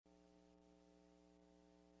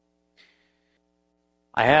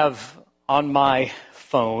I have on my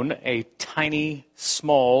phone a tiny,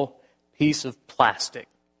 small piece of plastic.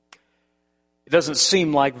 It doesn't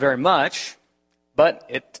seem like very much, but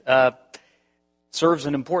it serves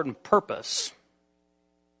an important purpose.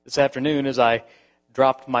 This afternoon, as I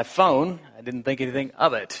dropped my phone, I didn't think anything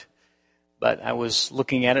of it, but I was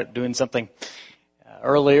looking at it, doing something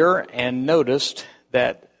earlier, and noticed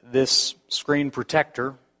that this screen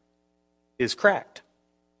protector is cracked.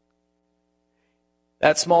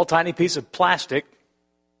 That small, tiny piece of plastic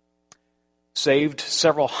saved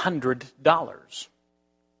several $100s.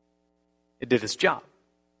 It did its job.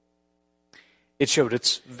 It showed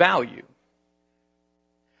its value.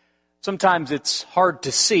 Sometimes it's hard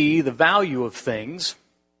to see the value of things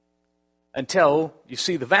until you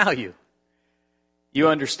see the value. You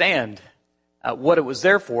understand what it was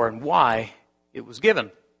there for and why it was given.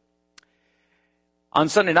 On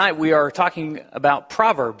Sunday night, we are talking about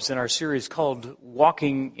Proverbs in our series called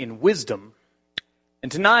Walking in Wisdom. And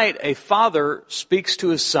tonight, a father speaks to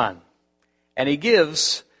his son, and he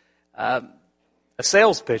gives a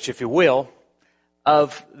sales pitch, if you will,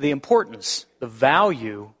 of the importance, the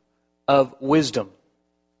value of wisdom.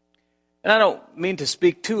 And I don't mean to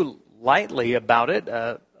speak too lightly about it.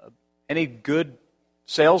 Any good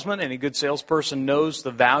salesman, any good salesperson knows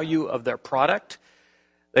the value of their product.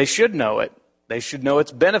 They should know it. They should know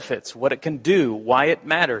its benefits, what it can do, why it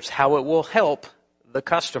matters, how it will help the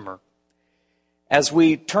customer. As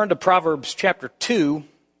we turn to Proverbs chapter 2,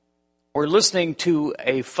 we're listening to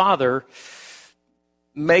a father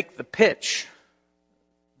make the pitch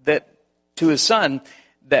that to his son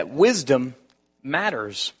that wisdom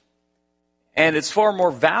matters. And it's far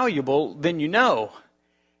more valuable than you know.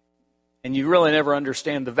 And you really never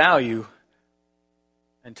understand the value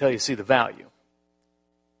until you see the value.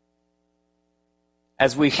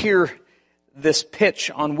 As we hear this pitch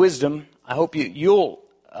on wisdom, I hope you'll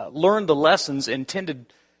learn the lessons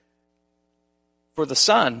intended for the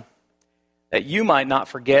son that you might not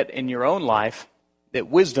forget in your own life, that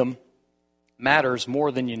wisdom matters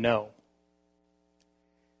more than you know.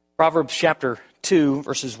 Proverbs chapter 2,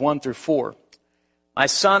 verses 1 through 4. My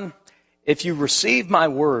son, if you receive my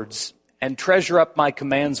words and treasure up my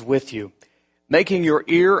commands with you, making your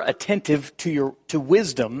ear attentive to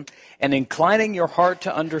wisdom and inclining your heart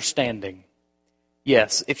to understanding.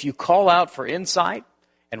 Yes, if you call out for insight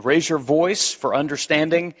and raise your voice for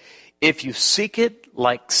understanding, if you seek it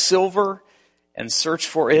like silver and search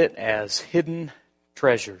for it as hidden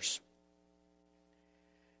treasures.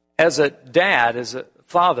 As a dad, as a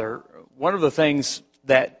father, one of the things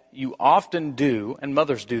that you often do, and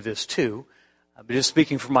mothers do this too, but just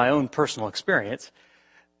speaking from my own personal experience,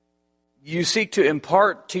 you seek to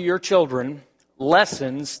impart to your children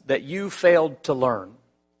lessons that you failed to learn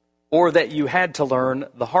or that you had to learn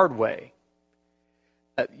the hard way.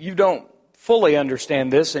 You don't fully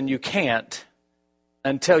understand this, and you can't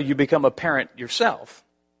until you become a parent yourself.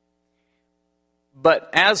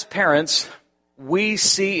 But as parents, we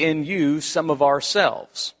see in you some of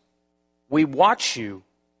ourselves. We watch you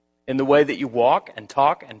in the way that you walk and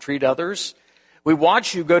talk and treat others. We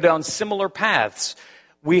watch you go down similar paths.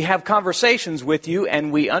 We have conversations with you,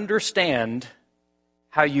 and we understand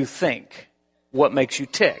how you think, what makes you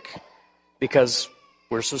tick, because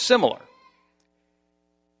we're so similar.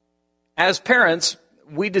 As parents,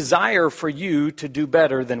 we desire for you to do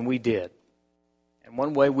better than we did. And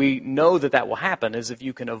one way we know that that will happen is if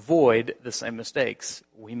you can avoid the same mistakes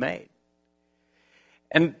we made.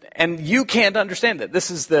 And you can't understand that.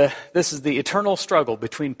 This is the eternal struggle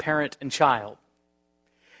between parent and child.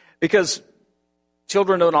 Because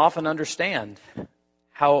children don't often understand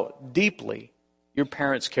how deeply your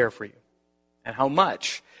parents care for you and how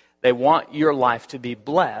much they want your life to be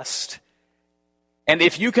blessed. And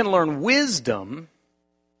if you can learn wisdom,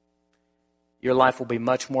 your life will be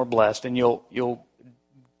much more blessed, and you'll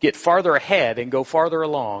get farther ahead and go farther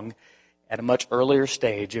along at a much earlier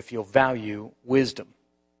stage if you'll value wisdom.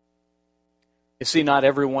 You see, not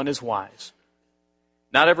everyone is wise.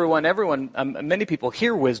 Not everyone, many people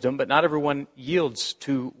hear wisdom, but not everyone yields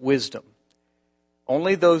to wisdom.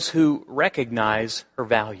 Only those who recognize her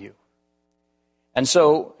value. And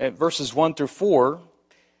so, at verses 1 through 4,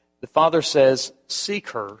 the father says, seek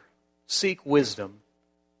her, seek wisdom,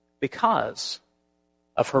 because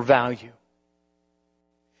of her value.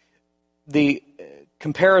 The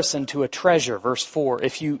comparison to a treasure, verse 4,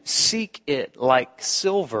 if you seek it like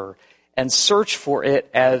silver and search for it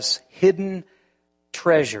as hidden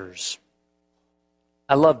treasures.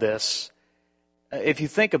 I love this. If you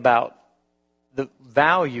think about the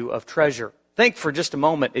value of treasure, think for just a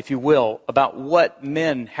moment, if you will, about what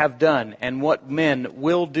men have done and what men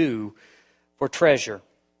will do for treasure.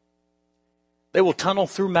 They will tunnel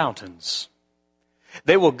through mountains.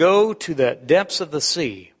 They will go to the depths of the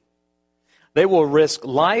sea. They will risk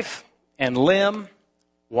life and limb.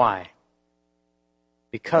 Why?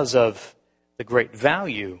 Because of the great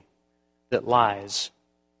value that lies.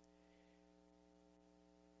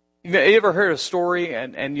 You ever heard a story,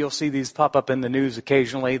 and you'll see these pop up in the news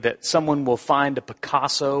occasionally, that someone will find a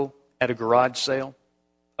Picasso at a garage sale?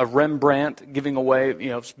 A Rembrandt giving away,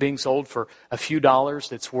 it's being sold for a few dollars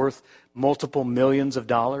that's worth multiple millions of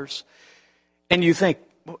dollars. And you think,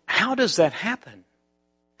 how does that happen?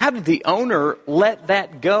 How did the owner let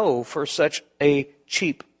that go for such a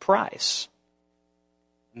cheap price?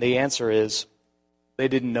 And the answer is, they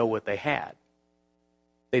didn't know what they had.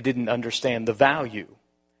 They didn't understand the value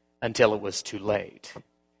until it was too late.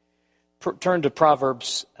 Turn to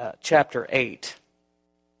Proverbs chapter 8.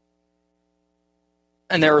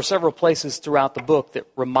 And there are several places throughout the book that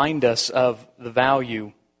remind us of the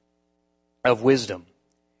value of wisdom.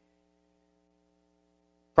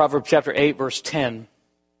 Proverbs chapter 8, verse 10.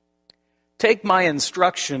 Take my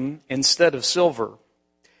instruction instead of silver,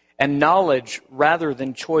 and knowledge rather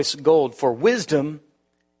than choice gold, for wisdom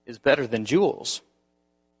is better than jewels.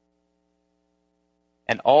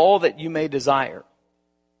 And all that you may desire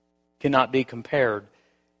cannot be compared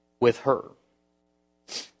with her.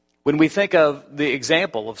 When we think of the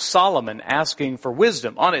example of Solomon asking for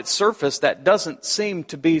wisdom, on its surface, that doesn't seem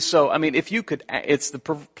to be so. I mean, if you could, it's the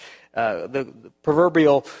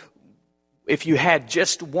proverbial, if you had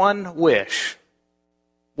just one wish,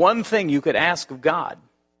 one thing you could ask of God,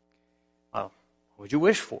 well, what would you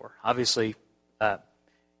wish for? Obviously,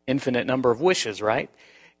 infinite number of wishes, right?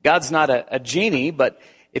 God's not a genie, but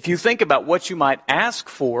if you think about what you might ask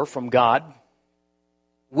for from God,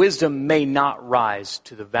 wisdom may not rise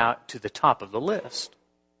to the top of the list.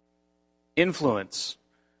 Influence,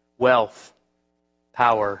 wealth,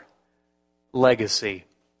 power, legacy.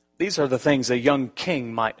 These are the things a young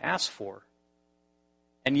king might ask for.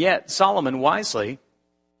 And yet, Solomon wisely,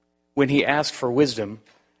 when he asked for wisdom,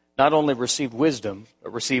 not only received wisdom,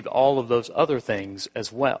 but received all of those other things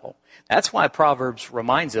as well. That's why Proverbs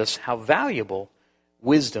reminds us how valuable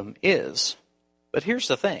wisdom is. But here's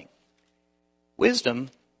the thing. Wisdom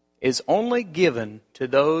is only given to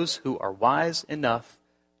those who are wise enough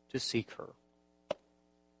to seek her.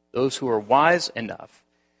 Those who are wise enough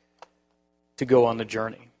to go on the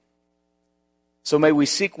journey. So may we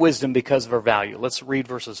seek wisdom because of her value. Let's read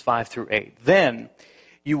verses 5 through 8. Then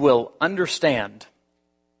you will understand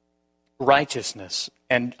righteousness,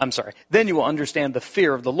 then you will understand the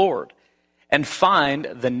fear of the Lord and find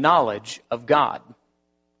the knowledge of God.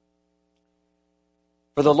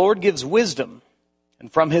 For the Lord gives wisdom,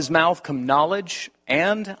 and from his mouth come knowledge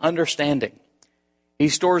and understanding. He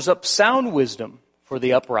stores up sound wisdom for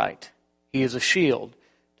the upright. He is a shield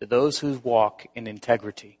to those who walk in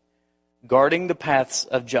integrity, guarding the paths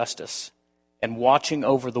of justice and watching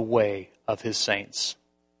over the way of his saints.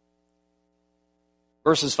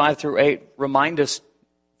 Verses 5 through 8 remind us,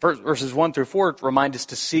 verses 1 through 4 remind us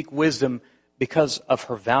to seek wisdom because of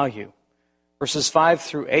her value. Verses 5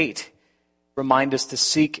 through 8 remind us to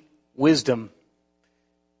seek wisdom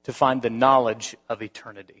to find the knowledge of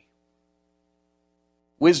eternity.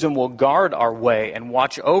 Wisdom will guard our way and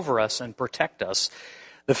watch over us and protect us.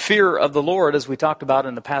 The fear of the Lord, as we talked about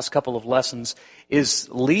in the past couple of lessons,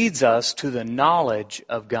 leads us to the knowledge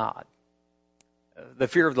of God. The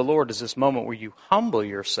fear of the Lord is this moment where you humble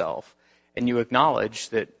yourself and you acknowledge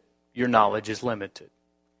that your knowledge is limited,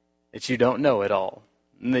 that you don't know it all,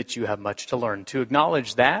 and that you have much to learn. To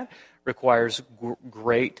acknowledge that requires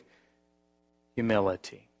great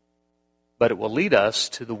humility. But it will lead us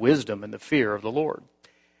to the wisdom and the fear of the Lord.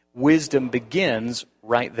 Wisdom begins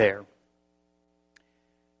right there.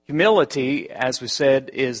 Humility, as we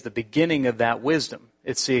said, is the beginning of that wisdom.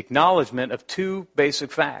 It's the acknowledgement of two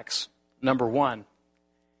basic facts. Number one,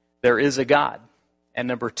 there is a God. And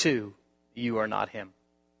number two, you are not him.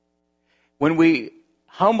 When we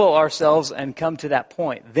humble ourselves and come to that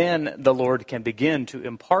point, then the Lord can begin to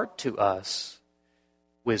impart to us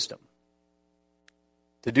wisdom.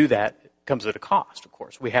 To do that comes at a cost, of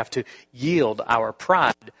course. We have to yield our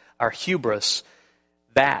pride, our hubris.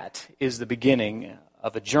 That is the beginning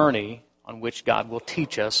of a journey on which God will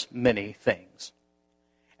teach us many things.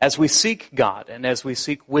 As we seek God and as we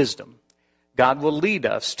seek wisdom, God will lead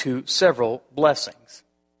us to several blessings.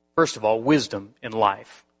 First of all, wisdom in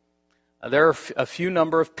life. There are a few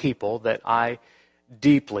number of people that I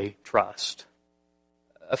deeply trust.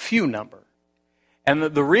 A few number. And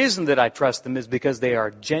the reason that I trust them is because they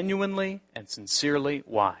are genuinely and sincerely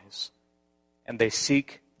wise. And they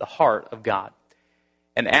seek the heart of God.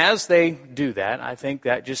 And as they do that, I think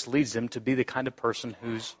that just leads them to be the kind of person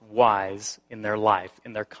who's wise in their life,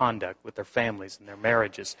 in their conduct, with their families, in their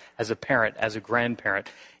marriages, as a parent, as a grandparent,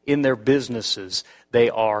 in their businesses. They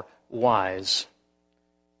are wise.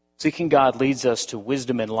 Seeking God leads us to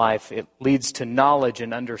wisdom in life. It leads to knowledge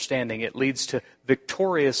and understanding. It leads to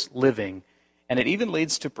victorious living. And it even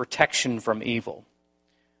leads to protection from evil.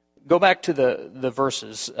 Go back to the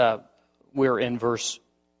verses. We're in verse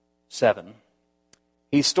 7.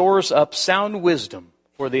 He stores up sound wisdom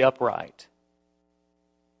for the upright.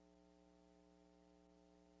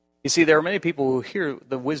 You see, there are many people who hear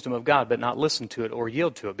the wisdom of God but not listen to it or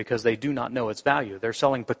yield to it because they do not know its value. They're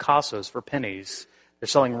selling Picassos for pennies. They're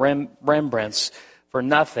selling Rembrandts for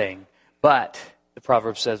nothing. But, the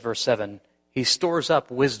proverb says, verse 7, He stores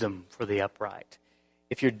up wisdom for the upright.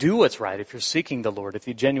 If you do what's right, if you're seeking the Lord, if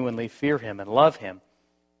you genuinely fear Him and love Him,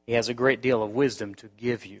 He has a great deal of wisdom to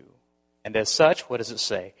give you. And as such, what does it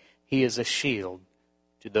say? He is a shield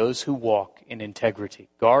to those who walk in integrity,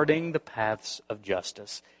 guarding the paths of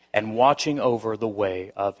justice and watching over the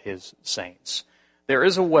way of His saints. There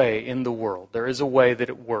is a way in the world. There is a way that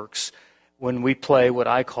it works when we play what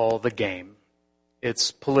I call the game.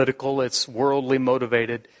 It's political. It's worldly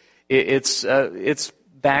motivated. It's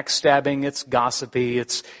backstabbing. It's gossipy.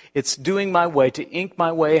 It's doing my way to ink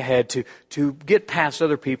my way ahead, to get past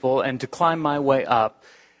other people and to climb my way up.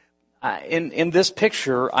 In this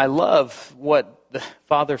picture, I love what the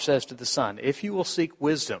Father says to the Son. If you will seek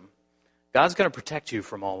wisdom, God's going to protect you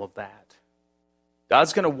from all of that.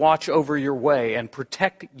 God's going to watch over your way and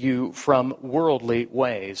protect you from worldly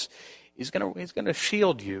ways. He's going to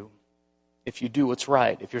shield you if you do what's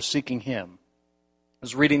right, if you're seeking Him. I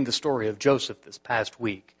was reading the story of Joseph this past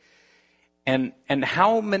week. And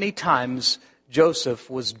how many times Joseph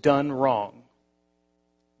was done wrong.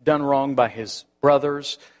 Done wrong by his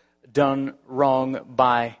brothers, done wrong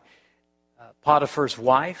by Potiphar's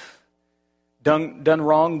wife, done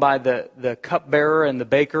wrong by the cupbearer and the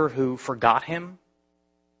baker who forgot him.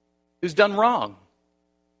 He was done wrong.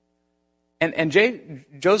 And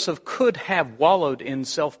Joseph could have wallowed in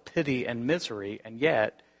self-pity and misery, and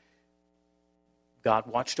yet God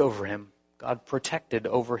watched over him. God protected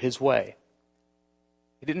over his way.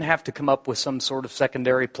 He didn't have to come up with some sort of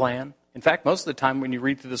secondary plan. In fact, most of the time when you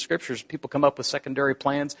read through the Scriptures, people come up with secondary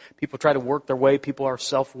plans. People try to work their way. People are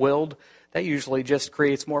self-willed. That usually just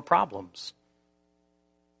creates more problems.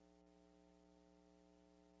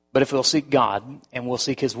 But if we'll seek God and we'll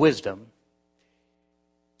seek His wisdom,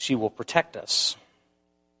 she will protect us.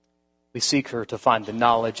 We seek her to find the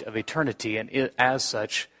knowledge of eternity and as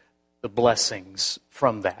such, the blessings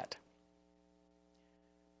from that.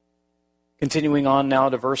 Continuing on now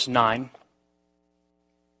to verse 9.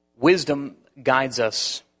 Wisdom guides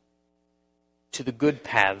us to the good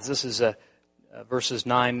paths. This is verses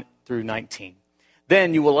 9 through 19.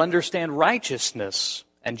 Then you will understand righteousness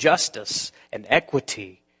and justice and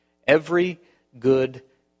equity, every good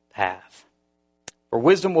path. For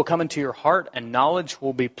wisdom will come into your heart, and knowledge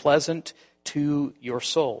will be pleasant to your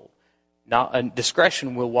soul. And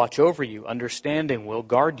discretion will watch over you. Understanding will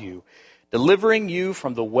guard you, delivering you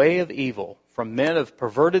from the way of evil, from men of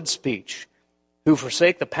perverted speech, who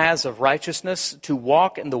forsake the paths of righteousness, to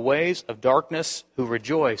walk in the ways of darkness, who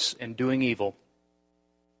rejoice in doing evil,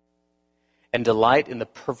 and delight in the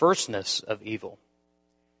perverseness of evil.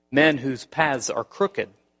 Men whose paths are crooked,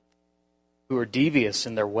 who are devious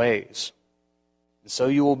in their ways. And so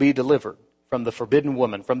you will be delivered from the forbidden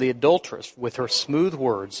woman, from the adulteress with her smooth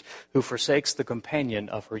words, who forsakes the companion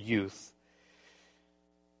of her youth.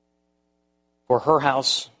 For her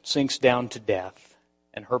house sinks down to death,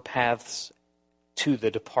 and her paths to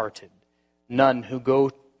the departed. None who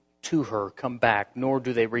go to her come back, nor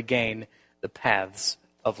do they regain the paths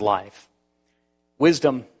of life.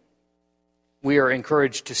 Wisdom, we are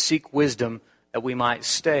encouraged to seek wisdom that we might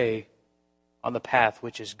stay on the path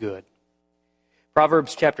which is good.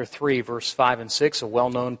 Proverbs chapter 3, verse 5 and 6, a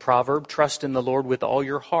well-known proverb. Trust in the Lord with all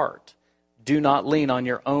your heart. Do not lean on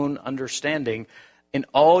your own understanding. In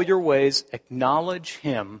all your ways acknowledge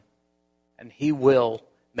Him, and He will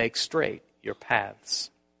make straight your paths.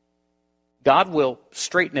 God will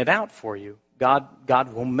straighten it out for you.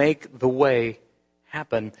 God will make the way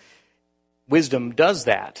happen. Wisdom does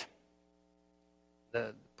that.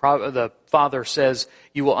 The Father says,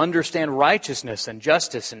 you will understand righteousness and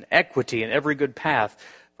justice and equity and every good path,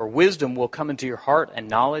 for wisdom will come into your heart and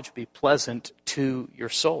knowledge be pleasant to your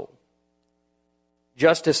soul.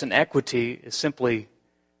 Justice and equity is simply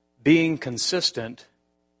being consistent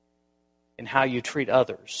in how you treat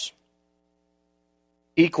others.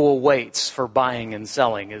 Equal weights for buying and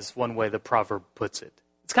selling is one way the proverb puts it.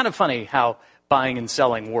 It's kind of funny how buying and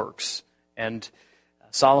selling works. And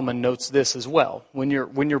Solomon notes this as well. When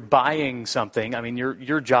you're buying something, I mean,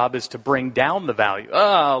 your job is to bring down the value.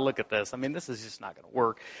 Oh, look at this. I mean, this is just not going to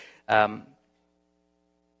work.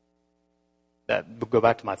 Go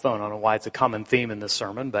back to my phone. I don't know why it's a common theme in this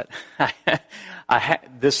sermon, but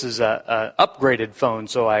this is a upgraded phone,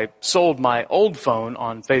 so I sold my old phone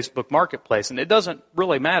on Facebook Marketplace. And it doesn't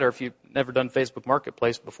really matter if you've never done Facebook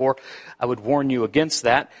Marketplace before. I would warn you against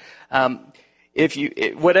that.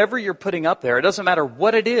 Whatever you're putting up there, it doesn't matter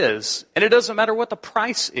what it is, and it doesn't matter what the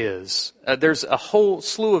price is. There's a whole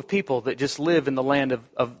slew of people that just live in the land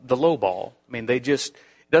of the lowball. I mean, it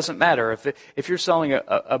doesn't matter. If you're selling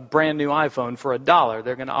a brand new iPhone for $1,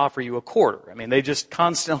 they're going to offer you $0.25. I mean, they just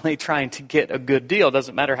constantly trying to get a good deal. It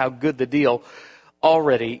doesn't matter how good the deal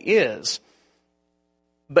already is.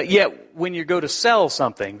 But yet, when you go to sell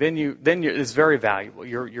something, then it's very valuable.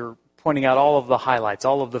 You're pointing out all of the highlights,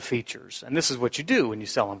 all of the features. And this is what you do when you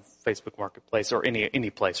sell on Facebook Marketplace or any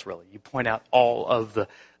place, really. You point out all of the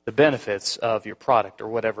benefits of your product or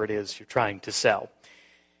whatever it is you're trying to sell.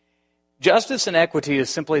 Justice and equity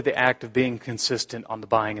is simply the act of being consistent on the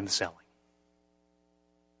buying and the selling.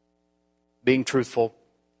 Being truthful,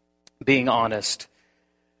 being honest,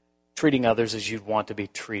 treating others as you'd want to be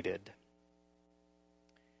treated.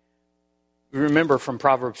 Remember from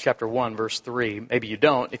Proverbs chapter 1, verse 3. Maybe you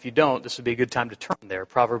don't. If you don't, this would be a good time to turn there.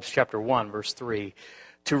 Proverbs chapter 1, verse 3.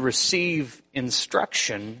 To receive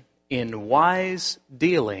instruction in wise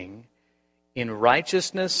dealing, in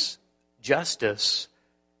righteousness, justice,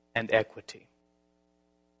 and equity.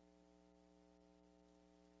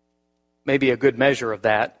 Maybe a good measure of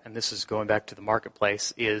that, and this is going back to the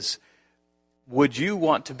marketplace, is would you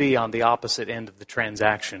want to be on the opposite end of the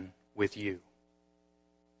transaction with you?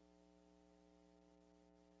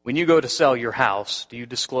 When you go to sell your house, do you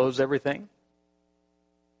disclose everything?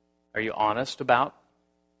 Are you honest about?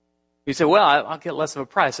 You say, well, I'll get less of a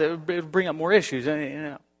price. It'll bring up more issues.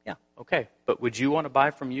 Yeah, okay. But would you want to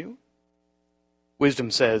buy from you?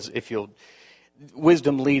 Wisdom says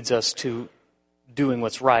wisdom leads us to doing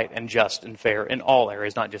what's right and just and fair in all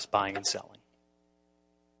areas, not just buying and selling.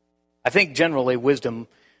 I think generally wisdom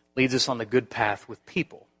leads us on the good path with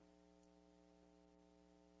people.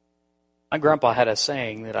 My grandpa had a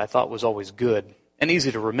saying that I thought was always good and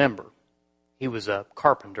easy to remember. He was a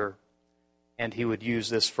carpenter, and he would use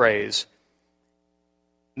this phrase,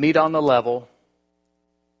 meet on the level,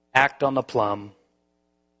 act on the plumb,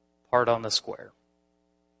 part on the square.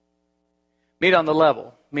 Meet on the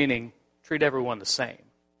level, meaning treat everyone the same.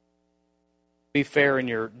 Be fair in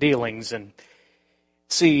your dealings and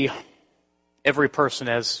see every person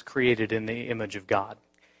as created in the image of God.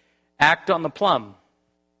 Act on the plumb.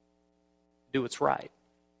 Do what's right.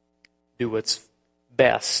 Do what's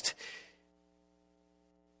best.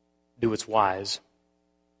 Do what's wise.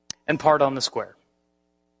 And part on the square.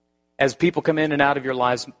 As people come in and out of your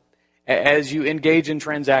lives, as you engage in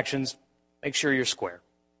transactions, make sure you're square.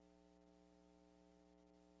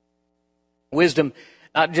 Wisdom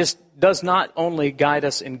does not only guide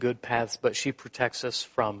us in good paths, but she protects us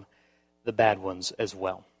from the bad ones as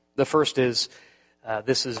well. The first is,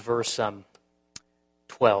 this is verse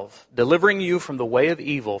 12. Delivering you from the way of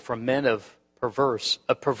evil, from men of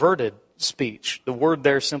perverted speech. The word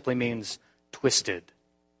there simply means twisted.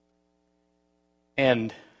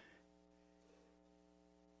 And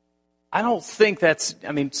I don't think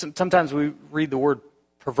sometimes we read the word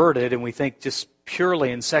perverted and we think just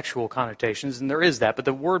purely in sexual connotations, and there is that, but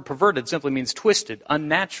the word perverted simply means twisted,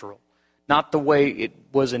 unnatural, not the way it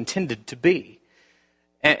was intended to be.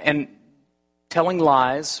 And telling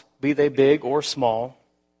lies, be they big or small,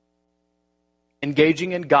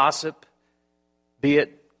 engaging in gossip, be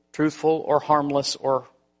it truthful or harmless or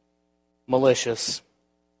malicious,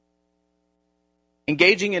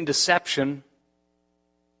 engaging in deception,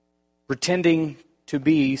 pretending to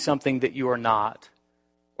be something that you are not,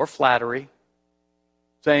 or flattery,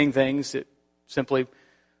 saying things that simply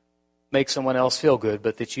make someone else feel good,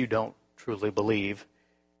 but that you don't truly believe.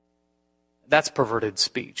 That's perverted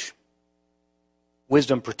speech.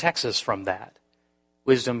 Wisdom protects us from that.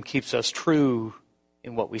 Wisdom keeps us true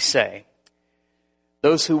in what we say.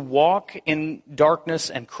 Those who walk in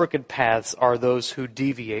darkness and crooked paths are those who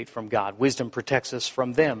deviate from God. Wisdom protects us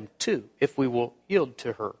from them, too, if we will yield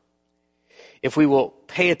to her. If we will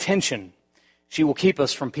pay attention, she will keep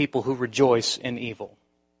us from people who rejoice in evil.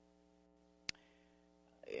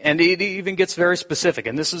 And it even gets very specific,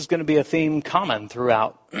 and this is going to be a theme common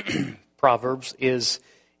throughout Proverbs, is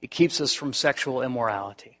it keeps us from sexual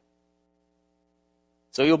immorality.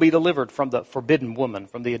 So you'll be delivered from the forbidden woman,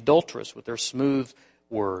 from the adulteress with her smooth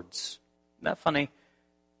words. Isn't that funny?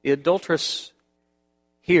 The adulteress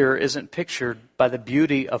here isn't pictured by the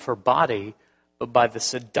beauty of her body, but by the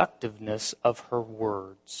seductiveness of her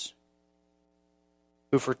words.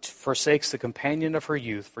 Who forsakes the companion of her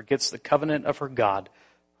youth, forgets the covenant of her God,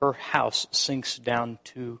 her house sinks down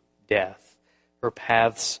to death, her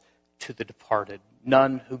paths to the departed.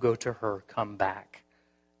 None who go to her come back,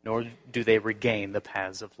 nor do they regain the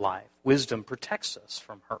paths of life. Wisdom protects us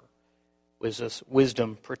from her.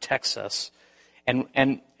 Wisdom protects us. And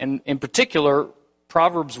in particular,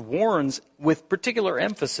 Proverbs warns with particular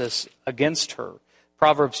emphasis against her.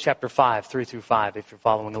 Proverbs chapter 5, 3 through 5, if you're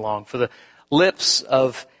following along. For the lips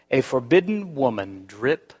of a forbidden woman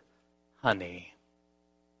drip honey,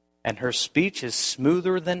 and her speech is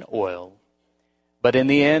smoother than oil. But in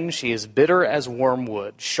the end she is bitter as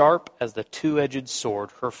wormwood, sharp as the two-edged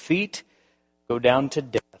sword. Her feet go down to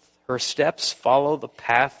death. Her steps follow the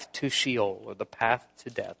path to Sheol, or the path to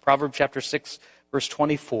death. Proverbs chapter 6, verse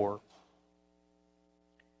 24.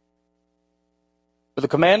 For the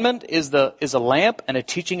commandment is a lamp, and a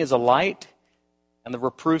teaching is a light, and the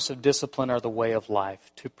reproofs of discipline are the way of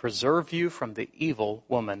life, to preserve you from the evil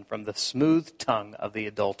woman, from the smooth tongue of the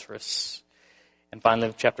adulteress. And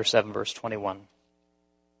finally, chapter 7, verse 21.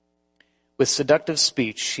 With seductive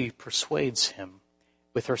speech she persuades him.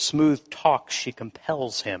 With her smooth talk she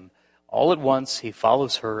compels him. All at once he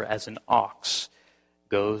follows her as an ox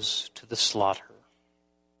goes to the slaughter.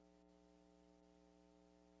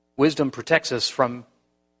 Wisdom protects us from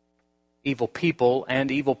evil people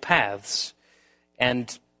and evil paths.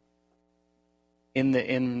 And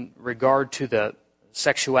in regard to the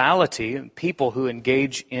sexuality, people who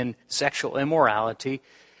engage in sexual immorality,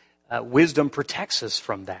 wisdom protects us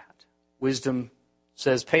from that. Wisdom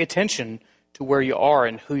says, pay attention to where you are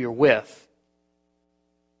and who you're with.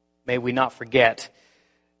 May we not forget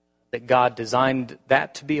that God designed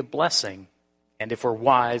that to be a blessing. And if we're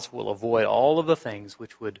wise, we'll avoid all of the things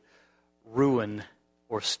which would ruin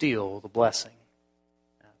or steal the blessing.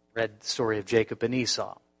 Read the story of Jacob and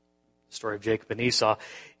Esau. The story of Jacob and Esau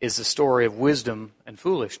is the story of wisdom and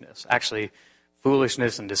foolishness. Actually,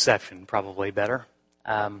 foolishness and deception, probably better.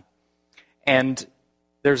 And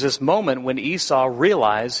there's this moment when Esau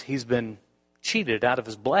realizes he's been cheated out of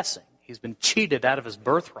his blessing. He's been cheated out of his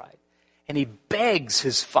birthright. And he begs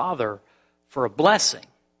his father for a blessing.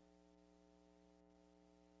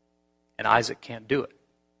 And Isaac can't do it.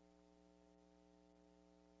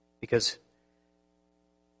 Because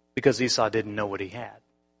Esau didn't know what he had.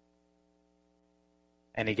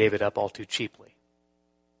 And he gave it up all too cheaply.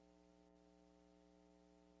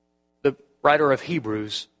 The writer of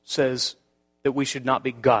Hebrews says that we should not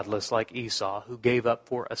be godless like Esau, who gave up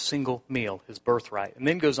for a single meal his birthright. And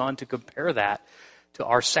then goes on to compare that to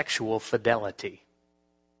our sexual fidelity.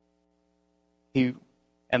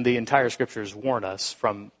 And the entire Scriptures warn us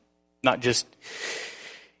from not just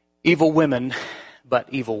evil women, but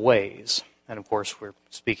evil ways. And of course, we're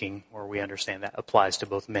speaking, or we understand that applies to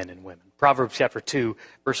both men and women. Proverbs chapter 2,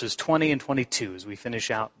 verses 20 and 22, as we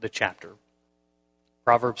finish out the chapter.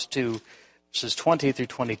 Proverbs 2, verses 20 through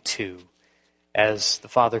 22, as the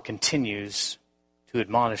father continues to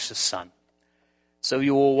admonish the son. So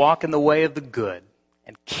you will walk in the way of the good,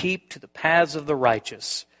 and keep to the paths of the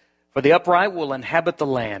righteous. For the upright will inhabit the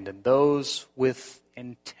land, and those with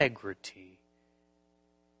integrity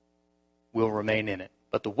will remain in it.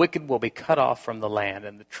 But the wicked will be cut off from the land,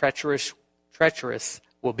 and the treacherous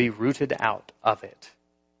will be rooted out of it.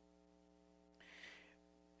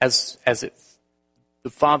 As the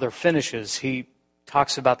father finishes, he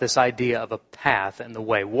talks about this idea of a path and the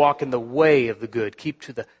way. Walk in the way of the good. Keep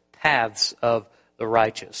to the paths of the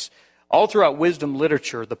righteous. All throughout wisdom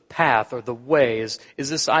literature, the path or the way is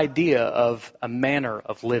this idea of a manner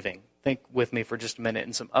of living. Think with me for just a minute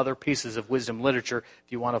in some other pieces of wisdom literature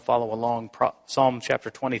if you want to follow along. Psalm chapter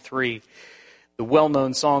 23, the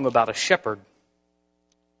well-known song about a shepherd.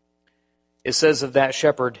 It says of that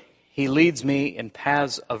shepherd, he leads me in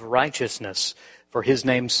paths of righteousness for his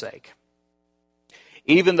name's sake.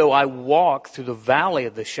 Even though I walk through the valley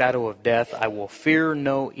of the shadow of death, I will fear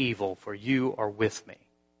no evil, for you are with me.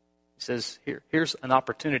 He says, here's an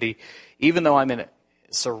opportunity. Even though I'm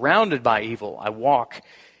surrounded by evil, I walk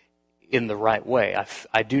in the right way.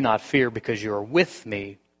 I do not fear because you are with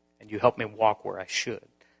me and you help me walk where I should.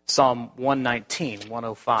 Psalm 119,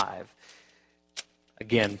 105.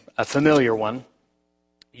 Again, a familiar one.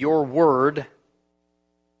 Your word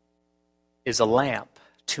is a lamp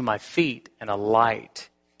to my feet and a light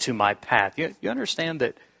to my path. You understand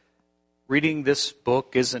that reading this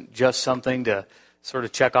book isn't just something to sort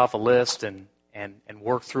of check off a list and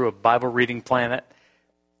work through a Bible reading planet.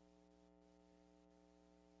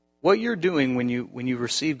 what you're doing when you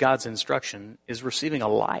receive God's instruction is receiving a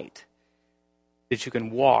light that you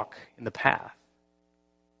can walk in the path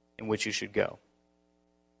in which you should go.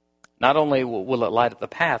 Not only will it light up the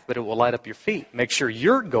path, but it will light up your feet. Make sure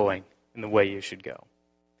you're going in the way you should go.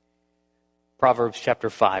 Proverbs chapter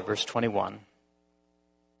 5, verse 21.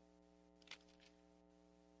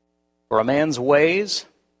 For a man's ways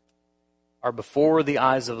are before the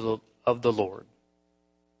eyes of the Lord,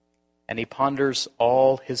 and he ponders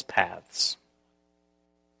all his paths.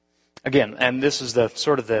 Again, and this is the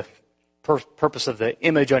sort of the purpose of the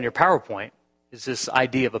image on your PowerPoint, is this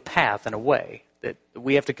idea of a path and a way that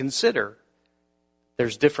we have to consider.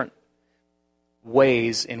 There's different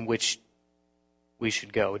ways in which we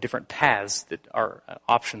should go, different paths that are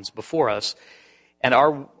options before us, and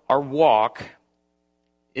our walk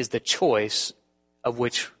is the choice of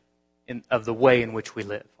the way in which we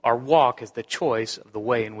live. Our walk is the choice of the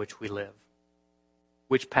way in which we live.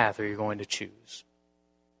 Which path are you going to choose?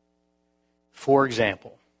 For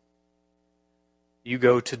example, you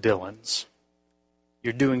go to Dillon's.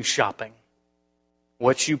 You're doing shopping.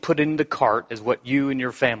 What you put in the cart is what you and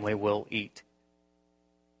your family will eat.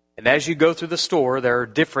 And as you go through the store, there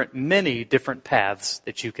are many different paths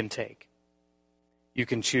that you can take. You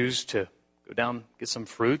can choose to go down, get some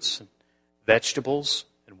fruits and vegetables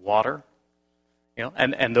and water.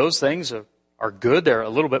 And those things are good. They're a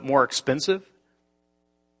little bit more expensive.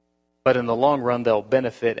 But in the long run, they'll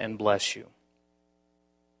benefit and bless you.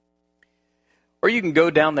 Or you can go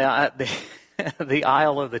down the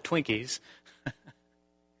aisle of the Twinkies.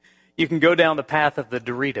 You can go down the path of the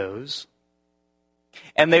Doritos.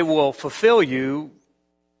 And they will fulfill you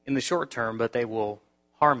in the short term, but they will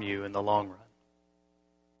harm you in the long run.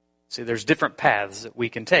 See, there's different paths that we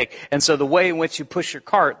can take. And so the way in which you push your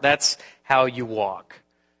cart, that's how you walk.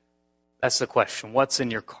 That's the question. What's in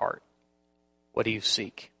your cart? What do you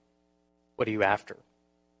seek? What are you after?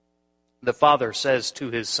 The Father says to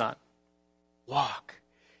his Son, walk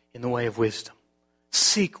in the way of wisdom.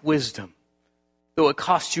 Seek wisdom. Though it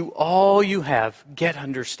costs you all you have, get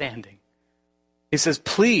understanding. He says,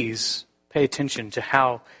 please pay attention to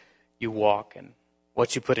how you walk and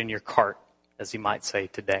what you put in your cart, as he might say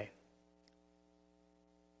today.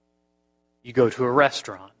 You go to a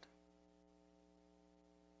restaurant.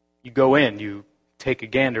 You go in, you take a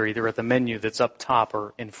gander either at the menu that's up top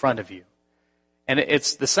or in front of you. And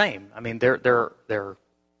it's the same. I mean, there are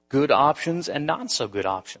good options and not so good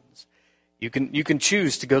options. You can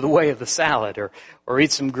choose to go the way of the salad or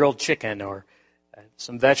eat some grilled chicken or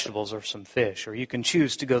some vegetables or some fish. Or you can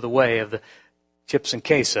choose to go the way of the chips and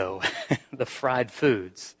queso, the fried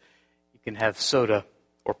foods. You can have soda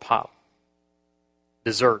or pop,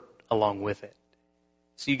 dessert along with it.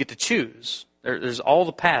 So you get to choose. There's all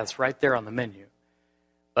the paths right there on the menu.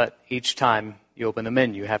 But each time you open the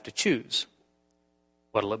menu, you have to choose.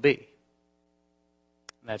 What'll it be?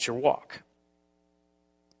 And that's your walk.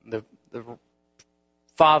 The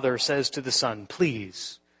Father says to the Son,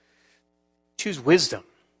 please, choose wisdom.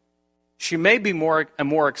 She may be a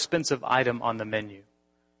more expensive item on the menu,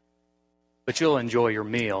 but you'll enjoy your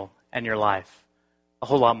meal and your life a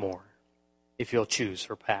whole lot more if you'll choose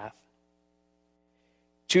her path.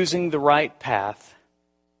 Choosing the right path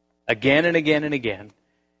again and again and again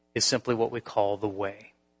is simply what we call the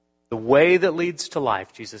way. The way that leads to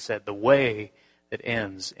life, Jesus said, the way that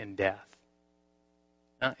ends in death.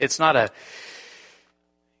 Now, it's not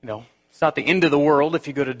it's not the end of the world if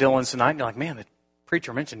you go to Dillon's tonight and you're like, man, the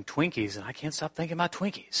preacher mentioned Twinkies and I can't stop thinking about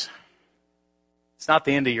Twinkies. It's not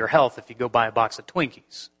the end of your health if you go buy a box of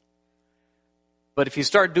Twinkies. But if you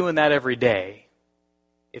start doing that every day,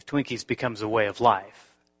 if Twinkies becomes a way of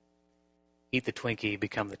life, eat the Twinkie,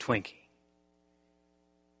 become the Twinkie.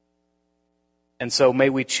 And so may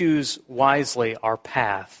we choose wisely our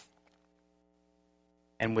path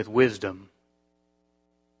and with wisdom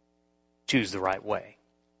choose the right way.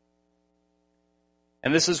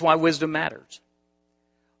 And this is why wisdom matters.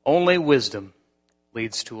 Only wisdom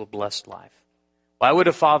leads to a blessed life. Why would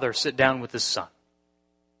a father sit down with his son?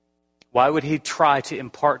 Why would he try to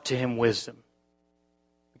impart to him wisdom?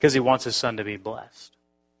 Because he wants his son to be blessed.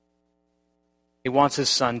 He wants his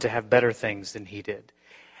son to have better things than he did.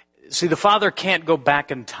 See, the Father can't go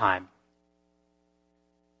back in time,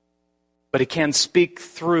 but he can speak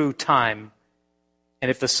through time. And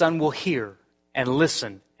if the Son will hear and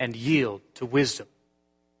listen and yield to wisdom,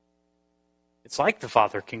 it's like the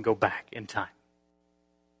Father can go back in time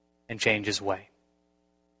and change his way.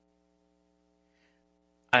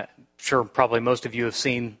 I'm sure probably most of you have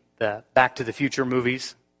seen the Back to the Future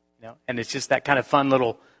movies, and it's just that kind of fun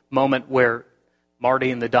little moment where Marty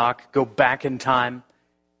and the Doc go back in time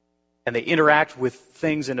and they interact with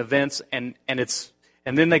things and events, and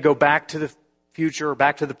then they go back to the future or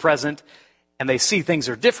back to the present, and they see things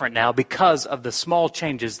are different now because of the small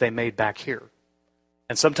changes they made back here.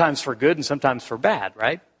 And sometimes for good and sometimes for bad,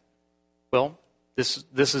 right? Well, this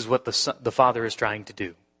is what the Father is trying to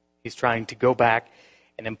do. He's trying to go back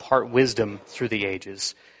and impart wisdom through the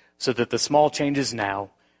ages so that the small changes now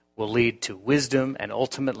will lead to wisdom and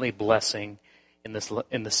ultimately blessing in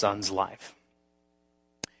the Son's life.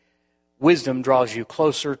 Wisdom draws you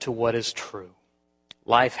closer to what is true.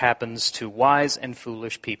 Life happens to wise and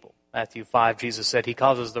foolish people. Matthew 5, Jesus said He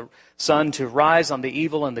causes the sun to rise on the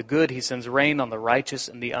evil and the good. He sends rain on the righteous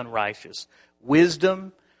and the unrighteous.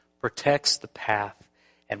 Wisdom protects the path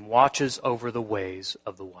and watches over the ways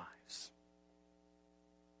of the wise.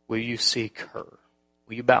 Will you seek her?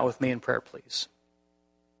 Will you bow with me in prayer, please?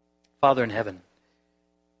 Father in heaven,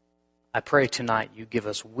 I pray tonight you give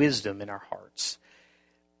us wisdom in our hearts.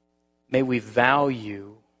 May we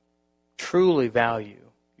truly value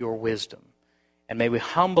your wisdom. And may we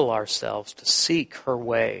humble ourselves to seek her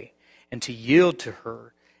way and to yield to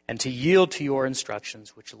her and to yield to your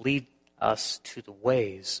instructions which lead us to the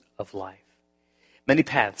ways of life. Many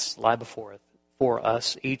paths lie before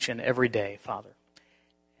us each and every day, Father.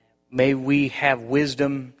 May we have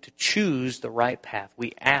wisdom to choose the right path.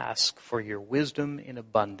 We ask for your wisdom in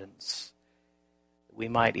abundance, that we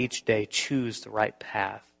might each day choose the right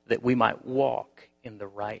path, that we might walk in the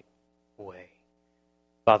right way.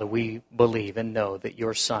 Father, we believe and know that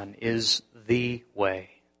your Son is the way,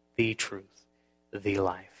 the truth, the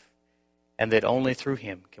life, and that only through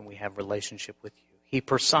him can we have relationship with you. He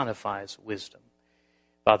personifies wisdom.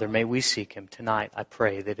 Father, may we seek him tonight. I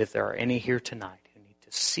pray that if there are any here tonight who need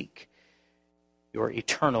to seek your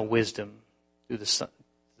eternal wisdom through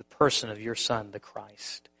the person of your Son, the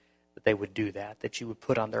Christ, that they would do that you would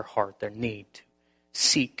put on their heart their need to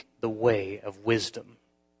seek the way of wisdom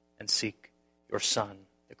and seek your Son,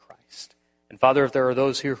 the Christ. And Father, if there are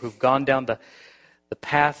those here who've gone down the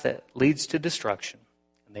path that leads to destruction,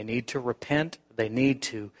 and they need to repent, they need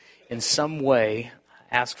to, in some way,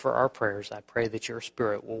 ask for our prayers, I pray that your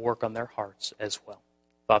Spirit will work on their hearts as well.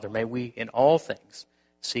 Father, may we in all things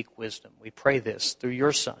seek wisdom. We pray this through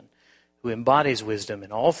your Son, who embodies wisdom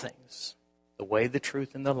in all things, the way, the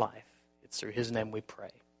truth, and the life. It's through his name we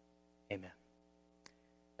pray. Amen.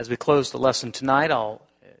 As we close the lesson tonight, I'll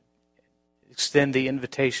extend the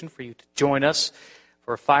invitation for you to join us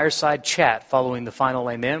for a fireside chat following the final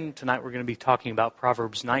amen. Tonight we're going to be talking about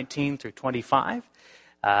Proverbs 19 through 25.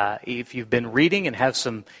 If you've been reading and have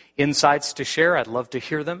some insights to share, I'd love to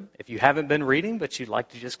hear them. If you haven't been reading but you'd like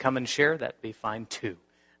to just come and share, that'd be fine too.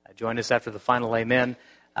 Join us after the final amen.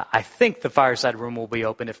 I think the fireside room will be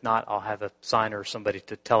open. If not, I'll have a sign or somebody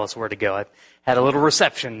to tell us where to go. I've had a little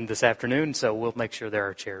reception this afternoon, so we'll make sure there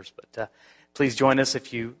are chairs. But please join us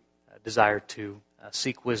if you desire to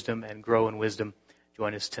seek wisdom and grow in wisdom.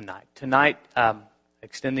 Join us tonight. Tonight,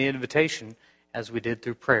 extend the invitation as we did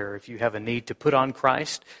through prayer. If you have a need to put on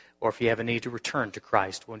Christ or if you have a need to return to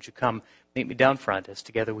Christ, won't you come meet me down front as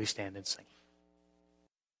together we stand and sing.